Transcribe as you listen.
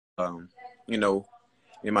you know,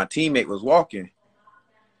 and my teammate was walking,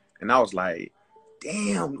 and I was like,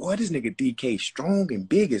 damn, boy, this nigga DK strong and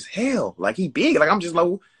big as hell. Like, he big. Like, I'm just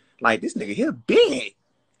low. Like, this nigga here big.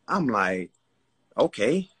 I'm like,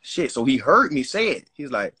 okay, shit. So he heard me say it.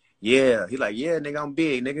 He's like, yeah. He's like, yeah, nigga, I'm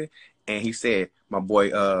big, nigga. And he said, my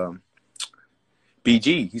boy,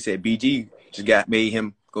 BG, he said, BG just made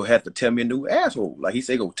him go have to tell me a new asshole. Like, he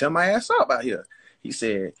said, go tell my ass up out here. He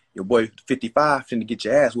said, your boy 55 finna get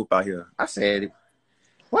your ass whooped out here. I said,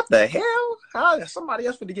 what the hell? How somebody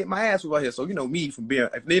else finna get my ass whooped out here? So, you know, me from being,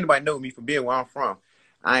 if anybody know me from being where I'm from,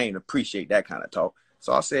 I ain't appreciate that kind of talk.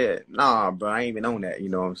 So I said, nah, bro, I ain't even on that. You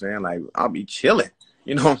know what I'm saying? Like, I'll be chilling.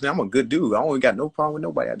 You know what I'm saying? I'm a good dude. I ain't got no problem with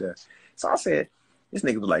nobody out there. So I said, this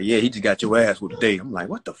nigga was like, yeah, he just got your ass whooped today. I'm like,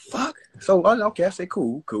 what the fuck? So, okay, I said,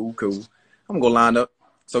 cool. I'm gonna go line up.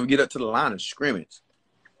 So we get up to the line of scrimmage.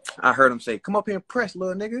 I heard him say, come up here and press,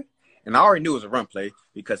 little nigga. And I already knew it was a run play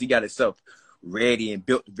because he got himself ready and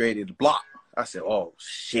built ready to block. I said, oh,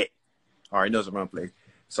 shit. I already know it's a run play.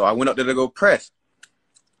 So I went up there to go press.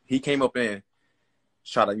 He came up and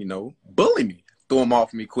tried to, you know, bully me, throw him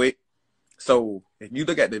off me quick. So if you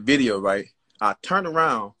look at the video, right, I turned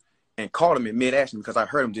around and called him in mid-action because I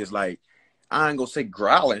heard him just like, I ain't gonna say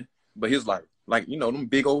growling, but he was like, you know, them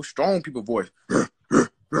big old strong people voice.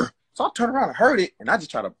 So I turned around and heard it, and I just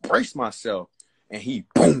tried to brace myself, and he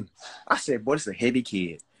boom. I said, boy, this is a heavy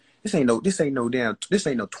kid. This ain't no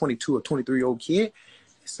 22 or 23-year-old kid.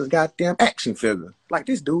 This is a goddamn action figure. Like,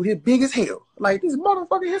 this dude here big as hell. Like, this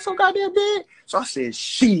motherfucker here so goddamn big. So I said,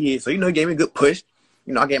 shit. So, you know, he gave me a good push.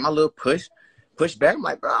 You know, I gave my little push back. I'm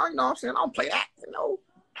like, bro, you know what I'm saying? I don't play that, you know.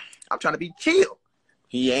 I'm trying to be chill.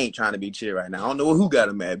 He ain't trying to be chill right now. I don't know who got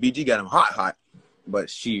him mad. BG got him hot.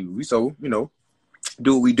 But we so, you know,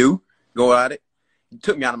 do what we do. Go at it. He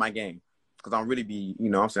took me out of my game. Because I'm really you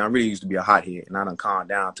know what I'm saying? I really used to be a hothead. And I done calmed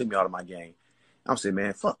down. Took me out of my game. I'm saying,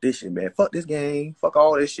 man, fuck this shit, man. Fuck this game. Fuck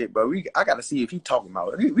all this shit, bro. I got to see if he talking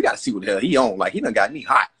about it. We got to see what the hell he on. Like, he done got me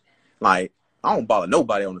hot. Like, I don't bother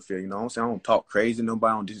nobody on the field, you know what I'm saying? I don't talk crazy to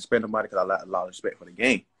nobody. I don't disrespect nobody because I got a lot of respect for the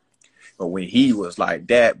game. But when he was like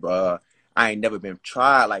that, bro, I ain't never been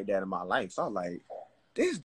tried like that in my life. So I was like, this